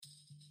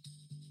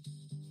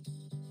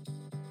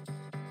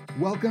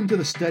Welcome to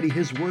the Study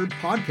His Word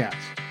podcast,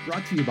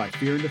 brought to you by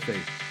Fear and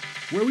Faith,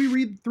 where we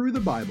read through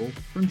the Bible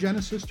from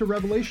Genesis to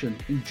Revelation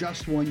in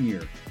just 1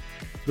 year.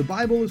 The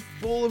Bible is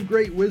full of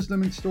great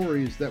wisdom and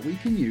stories that we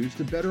can use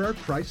to better our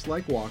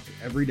Christ-like walk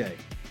every day.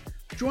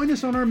 Join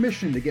us on our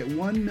mission to get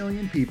 1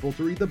 million people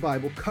to read the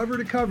Bible cover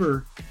to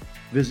cover.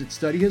 Visit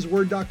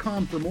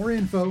studyhisword.com for more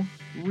info,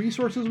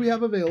 resources we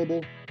have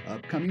available,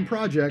 upcoming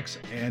projects,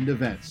 and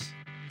events.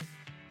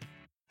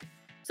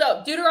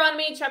 So,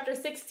 Deuteronomy chapter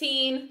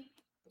 16,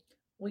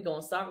 we're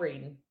going to start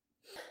reading.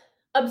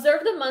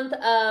 Observe the month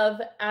of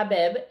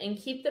Abib and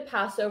keep the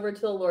Passover to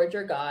the Lord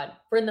your God.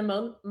 For in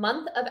the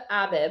month of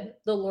Abib,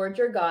 the Lord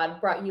your God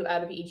brought you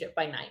out of Egypt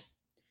by night.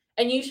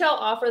 And you shall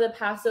offer the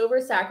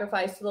Passover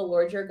sacrifice to the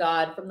Lord your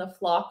God from the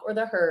flock or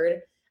the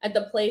herd at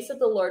the place that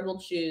the Lord will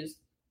choose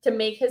to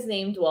make his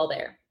name dwell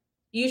there.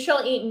 You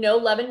shall eat no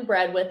leavened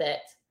bread with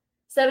it.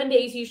 7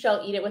 days you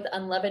shall eat it with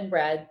unleavened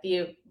bread,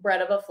 the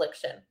bread of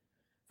affliction.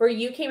 For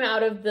you came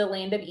out of the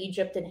land of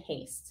Egypt in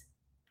haste,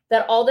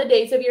 that all the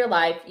days of your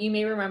life you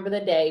may remember the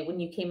day when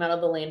you came out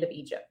of the land of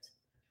Egypt.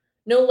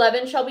 No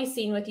leaven shall be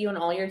seen with you in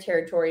all your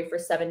territory for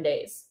 7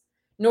 days,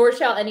 nor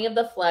shall any of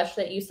the flesh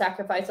that you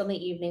sacrifice on the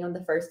evening of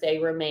the first day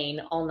remain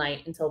all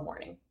night until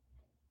morning.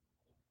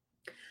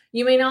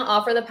 You may not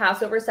offer the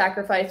Passover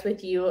sacrifice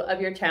with you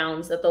of your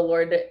towns that the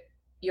Lord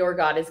your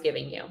God is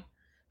giving you.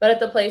 But at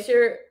the place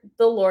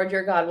the Lord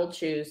your God will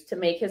choose to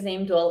make his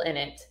name dwell in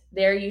it,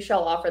 there you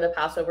shall offer the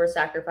Passover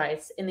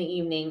sacrifice in the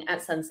evening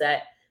at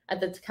sunset at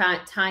the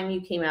time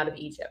you came out of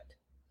Egypt.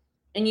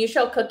 And you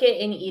shall cook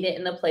it and eat it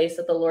in the place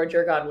that the Lord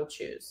your God will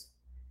choose.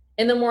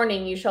 In the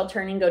morning you shall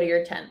turn and go to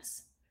your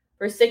tents.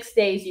 For 6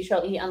 days you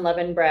shall eat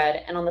unleavened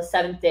bread, and on the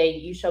 7th day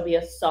you shall be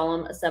a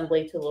solemn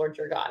assembly to the Lord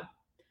your God.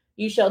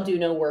 You shall do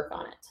no work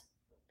on it.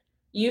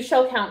 You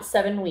shall count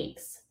 7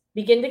 weeks.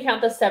 Begin to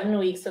count the 7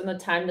 weeks from the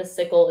time the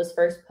sickle is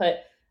first put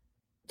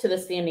to the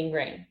standing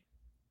grain.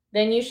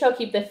 Then you shall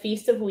keep the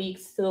Feast of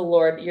Weeks to the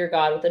Lord your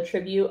God with a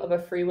tribute of a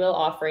freewill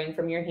offering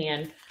from your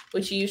hand,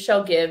 which you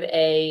shall give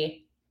to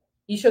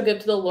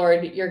the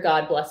Lord your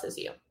God blesses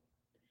you.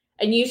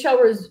 And you shall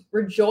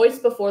rejoice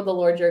before the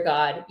Lord your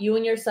God, you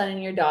and your son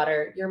and your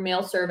daughter, your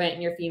male servant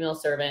and your female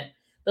servant,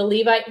 the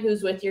Levite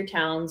who's with your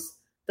towns,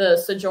 the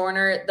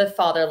sojourner, the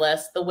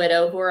fatherless, the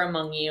widow who are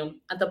among you,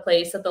 at the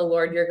place that the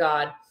Lord your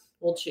God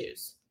will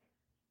choose.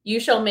 You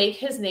shall make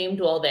his name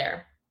dwell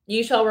there.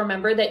 You shall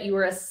remember that you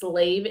were a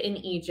slave in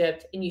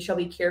Egypt, and you shall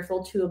be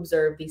careful to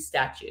observe these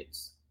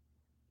statutes.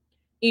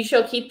 You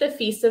shall keep the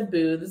Feast of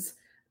Booths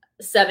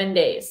 7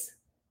 days.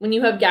 When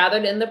you have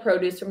gathered in the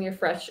produce from your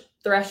fresh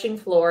threshing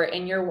floor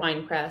and your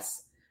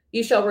winepress,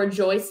 you shall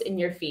rejoice in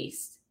your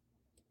feast.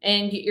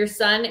 And your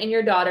son and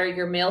your daughter,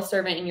 your male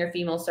servant and your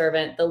female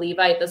servant, the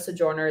Levite, the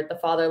sojourner, the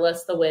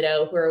fatherless, the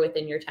widow who are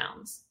within your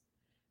towns.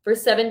 For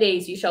 7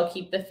 days you shall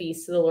keep the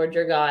feast to the Lord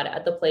your God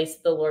at the place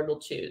that the Lord will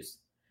choose,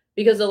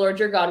 because the Lord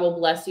your God will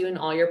bless you in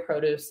all your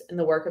produce and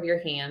the work of your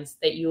hands,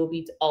 that you will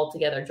be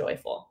altogether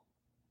joyful.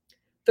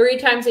 3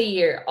 times a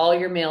year all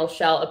your males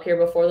shall appear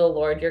before the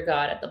Lord your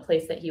God at the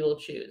place that he will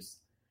choose.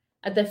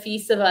 At the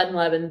feast of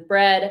unleavened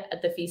bread,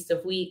 at the feast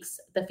of weeks,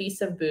 at the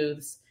feast of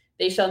booths,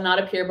 they shall not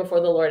appear before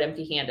the Lord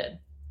empty-handed.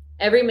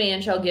 Every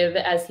man shall give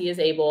as he is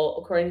able,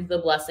 according to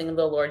the blessing of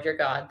the Lord your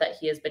God that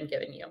he has been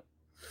given you.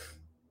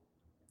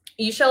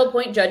 You shall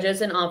appoint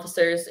judges and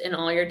officers in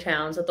all your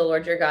towns that the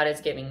Lord your God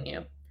is giving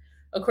you.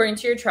 According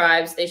to your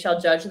tribes, they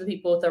shall judge the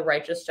people with a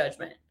righteous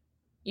judgment.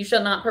 You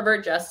shall not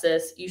pervert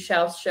justice. You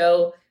shall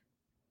show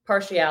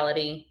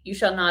partiality. You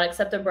shall not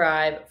accept a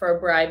bribe, for a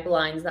bribe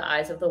blinds the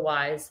eyes of the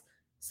wise,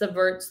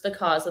 subverts the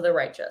cause of the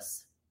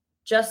righteous.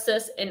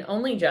 Justice and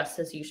only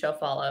justice you shall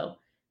follow,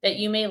 that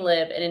you may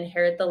live and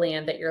inherit the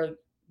land that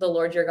the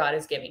Lord your God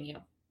is giving you.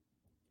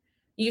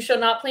 You shall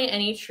not plant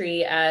any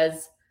tree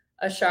as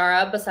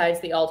Asherah besides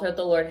the altar that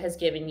the Lord has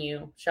given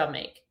you shall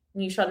make.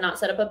 And you shall not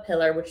set up a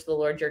pillar which the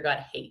Lord your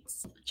God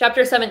hates.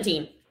 Chapter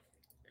 17.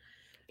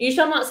 You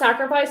shall not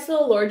sacrifice to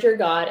the Lord your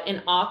God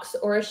an ox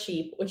or a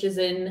sheep, which is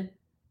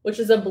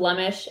a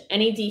blemish,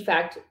 any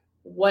defect,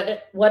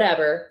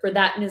 whatever, for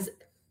that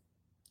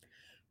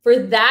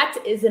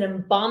is an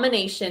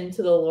abomination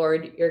to the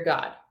Lord your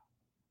God.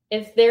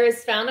 If there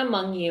is found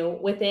among you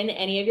within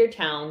any of your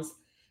towns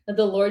that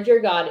the Lord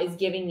your God is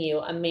giving you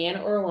a man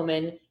or a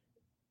woman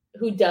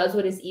who does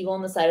what is evil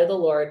in the sight of the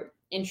Lord,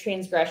 in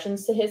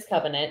transgressions to his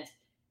covenant,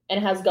 and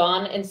has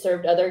gone and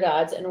served other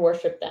gods and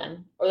worshipped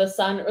them, or the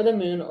sun or the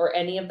moon or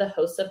any of the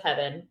hosts of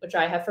heaven, which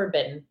I have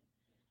forbidden,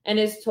 and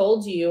is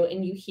told you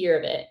and you hear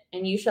of it,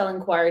 and you shall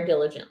inquire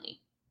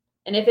diligently.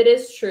 And if it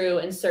is true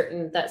and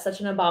certain that such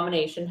an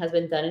abomination has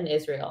been done in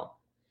Israel,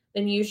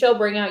 then you shall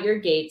bring out your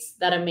gates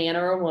that a man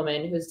or a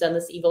woman who has done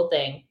this evil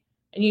thing,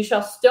 and you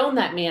shall stone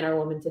that man or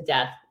woman to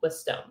death with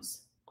stones.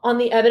 On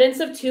the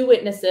evidence of 2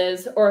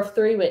 witnesses or of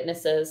 3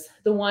 witnesses,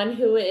 the one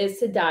who is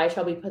to die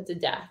shall be put to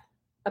death.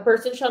 A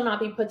person shall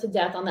not be put to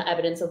death on the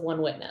evidence of 1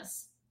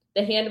 witness.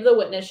 The hand of the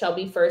witness shall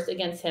be first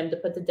against him to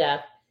put to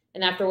death,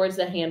 and afterwards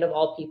the hand of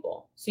all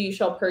people. So you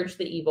shall purge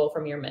the evil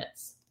from your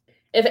midst.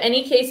 If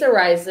any case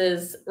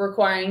arises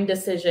requiring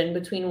decision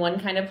between one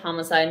kind of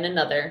homicide and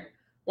another,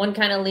 one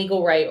kind of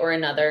legal right or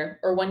another,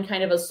 or one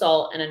kind of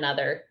assault and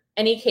another,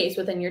 any case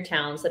within your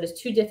towns that is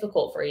too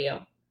difficult for you,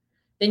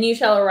 then you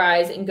shall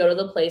arise and go to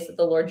the place that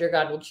the Lord your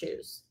God will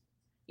choose.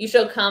 You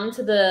shall come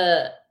to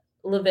the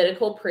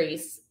Levitical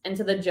priests and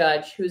to the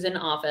judge who's in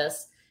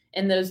office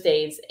in those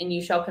days, and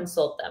you shall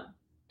consult them,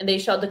 and they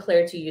shall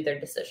declare to you their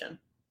decision.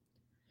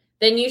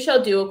 Then you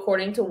shall do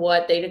according to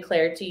what they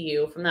declare to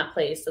you from that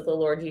place that the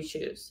Lord you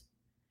choose.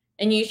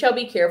 And you shall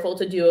be careful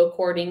to do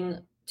according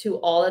to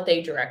all that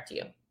they direct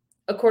you,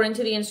 according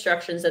to the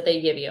instructions that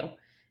they give you,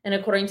 and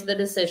according to the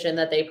decision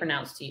that they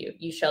pronounce to you,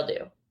 you shall do.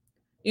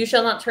 You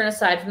shall not turn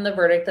aside from the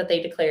verdict that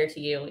they declare to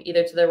you,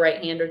 either to the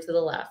right hand or to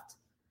the left.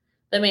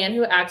 The man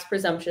who acts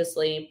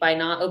presumptuously by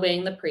not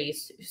obeying the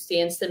priest who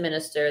stands to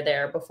minister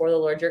there before the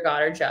Lord your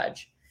God or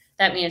judge,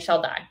 that man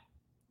shall die.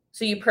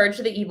 So you purge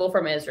the evil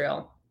from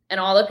Israel, and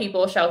all the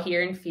people shall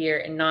hear and fear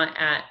and not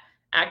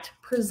act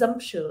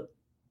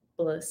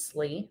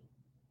presumptuously.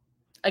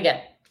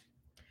 Again,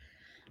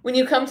 when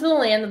you come to the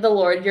land that the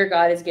Lord your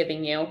God is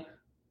giving you,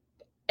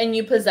 and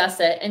you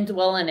possess it and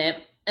dwell in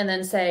it, and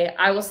then say,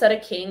 I will set a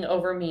king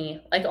over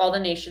me, like all the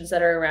nations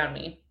that are around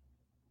me.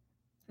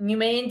 You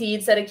may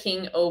indeed set a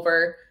king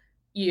over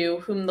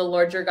you, whom the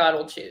Lord your God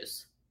will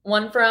choose.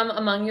 One from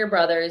among your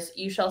brothers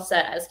you shall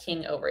set as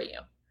king over you.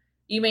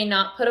 You may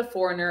not put a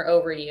foreigner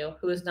over you,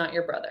 who is not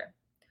your brother.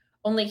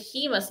 Only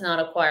he must not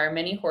acquire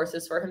many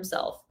horses for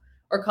himself,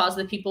 or cause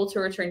the people to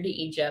return to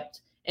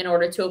Egypt in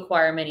order to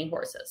acquire many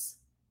horses.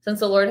 Since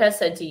the Lord has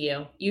said to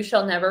you, you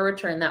shall never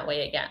return that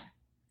way again.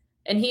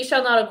 And he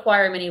shall not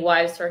acquire many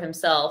wives for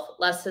himself,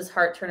 lest his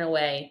heart turn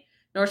away,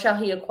 nor shall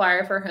he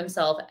acquire for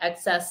himself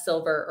excess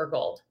silver or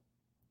gold.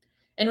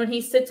 And when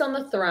he sits on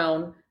the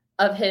throne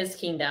of his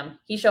kingdom,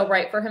 he shall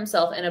write for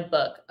himself in a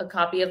book a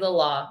copy of the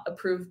law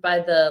approved by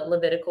the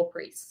Levitical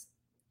priests.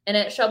 And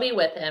it shall be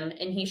with him,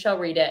 and he shall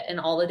read it in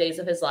all the days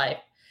of his life,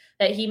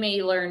 that he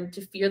may learn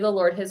to fear the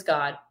Lord his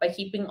God by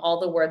keeping all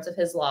the words of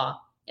his law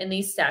and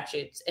these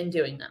statutes and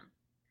doing them,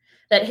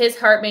 that his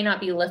heart may not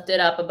be lifted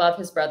up above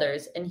his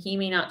brothers, and he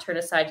may not turn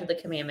aside to the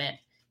commandment,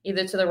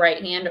 either to the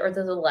right hand or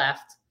to the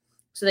left,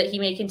 so that he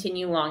may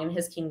continue long in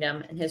his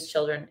kingdom and his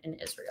children in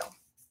Israel.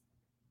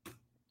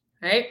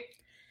 All right.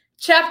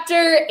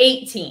 Chapter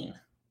 18.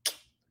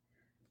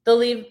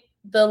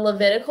 The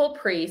Levitical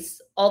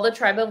priests, all the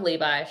tribe of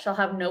Levi, shall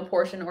have no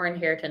portion or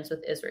inheritance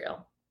with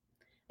Israel.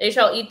 They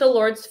shall eat the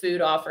Lord's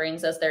food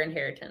offerings as their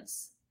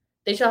inheritance.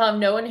 They shall have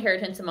no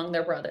inheritance among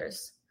their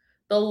brothers.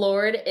 The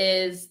Lord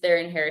is their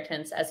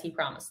inheritance as he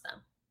promised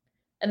them.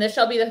 And this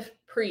shall be the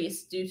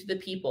priests due to the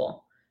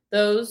people,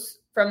 those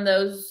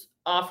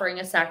offering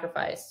a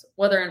sacrifice,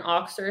 whether an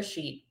ox or a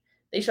sheep.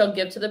 They shall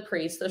give to the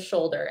priest the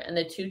shoulder and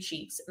the 2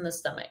 cheeks and the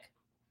stomach.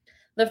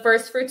 The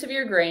first fruits of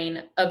your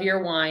grain, of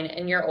your wine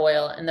and your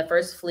oil, and the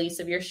first fleece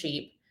of your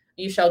sheep,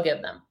 you shall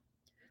give them.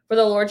 For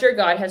the Lord your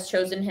God has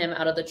chosen him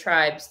out of the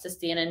tribes to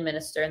stand and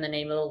minister in the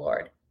name of the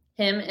Lord,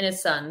 him and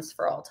his sons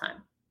for all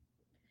time.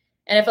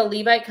 And if a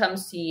Levite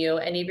comes to you,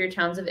 any of your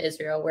towns of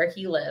Israel, where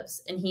he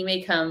lives, and he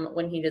may come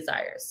when he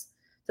desires,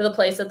 to the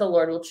place that the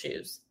Lord will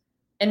choose,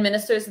 and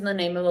ministers in the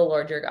name of the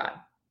Lord your God,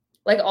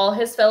 like all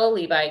his fellow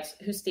Levites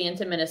who stand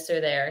to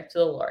minister there to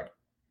the Lord,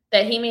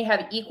 that he may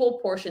have equal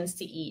portions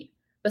to eat,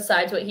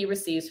 besides what he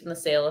receives from the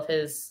sale of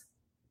his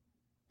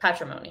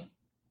patrimony.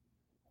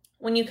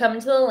 When you come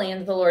into the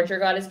land that the Lord your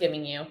God is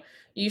giving you,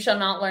 you shall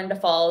not learn to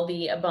follow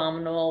the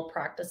abominable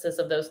practices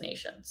of those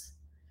nations.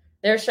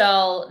 There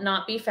shall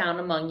not be found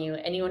among you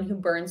anyone who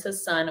burns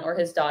his son or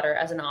his daughter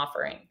as an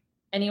offering,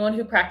 anyone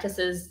who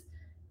practices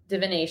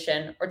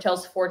divination or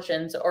tells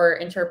fortunes or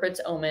interprets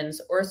omens,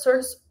 or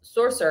a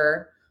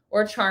sorcerer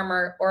or a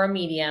charmer or a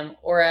medium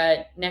or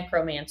a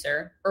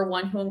necromancer, or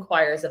one who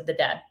inquires of the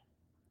dead.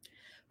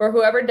 For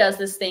whoever does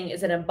this thing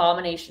is an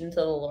abomination to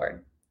the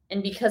Lord.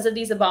 And because of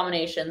these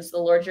abominations, the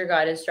Lord your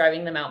God is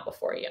driving them out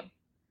before you.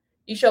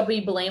 You shall be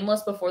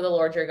blameless before the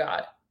Lord your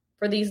God.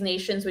 For these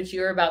nations which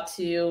you are about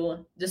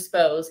to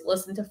dispose,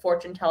 listen to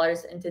fortune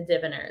tellers and to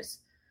diviners.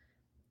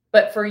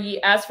 But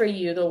as for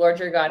you, the Lord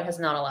your God has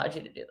not allowed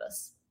you to do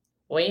this.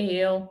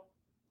 Well,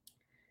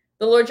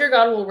 the Lord your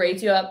God will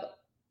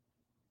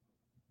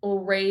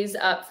raise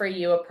up for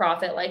you a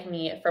prophet like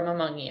me from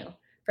among you,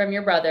 from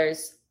your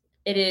brothers.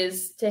 It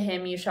is to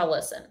him you shall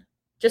listen,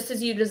 just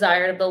as you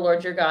desired of the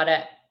Lord your God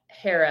at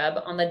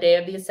Horeb on the day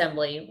of the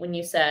assembly, when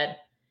you said,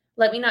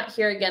 let me not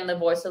hear again the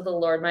voice of the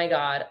Lord my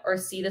God, or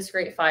see this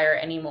great fire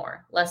any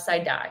more, lest I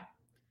die.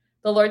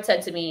 The Lord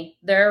said to me,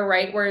 they are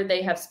right where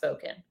they have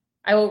spoken.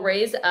 I will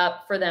raise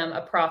up for them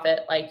a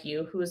prophet like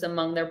you, who is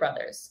among their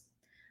brothers.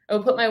 I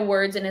will put my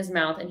words in his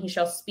mouth, and he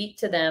shall speak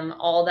to them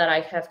all that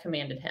I have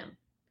commanded him.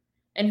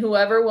 And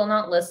whoever will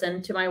not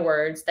listen to my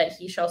words that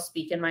he shall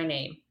speak in my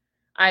name,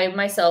 I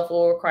myself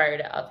will require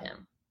it of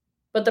him.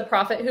 But the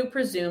prophet who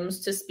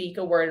presumes to speak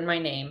a word in my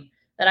name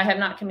that I have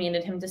not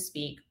commanded him to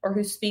speak, or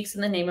who speaks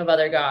in the name of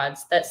other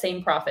gods, that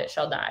same prophet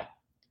shall die.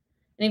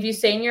 And if you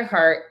say in your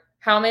heart,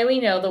 how may we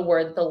know the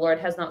word that the Lord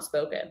has not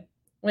spoken?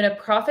 When a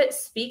prophet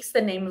speaks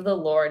the name of the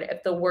Lord,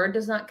 if the word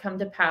does not come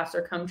to pass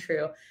or come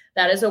true,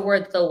 that is a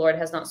word that the Lord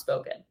has not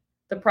spoken.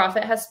 The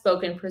prophet has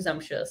spoken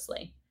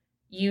presumptuously.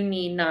 You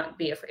need not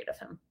be afraid of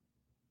him.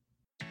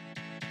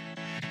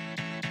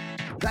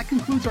 That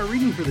concludes our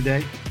reading for the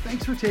day.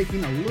 Thanks for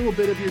taking a little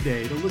bit of your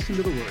day to listen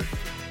to the Word.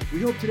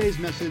 We hope today's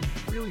message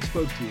really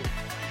spoke to you.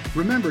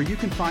 Remember, you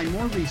can find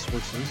more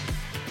resources,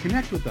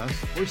 connect with us,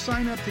 or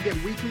sign up to get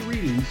weekly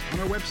readings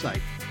on our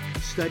website,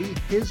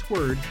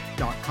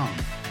 studyhisword.com.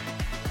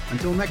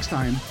 Until next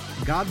time,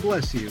 God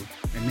bless you,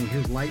 and may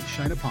His light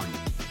shine upon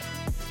you.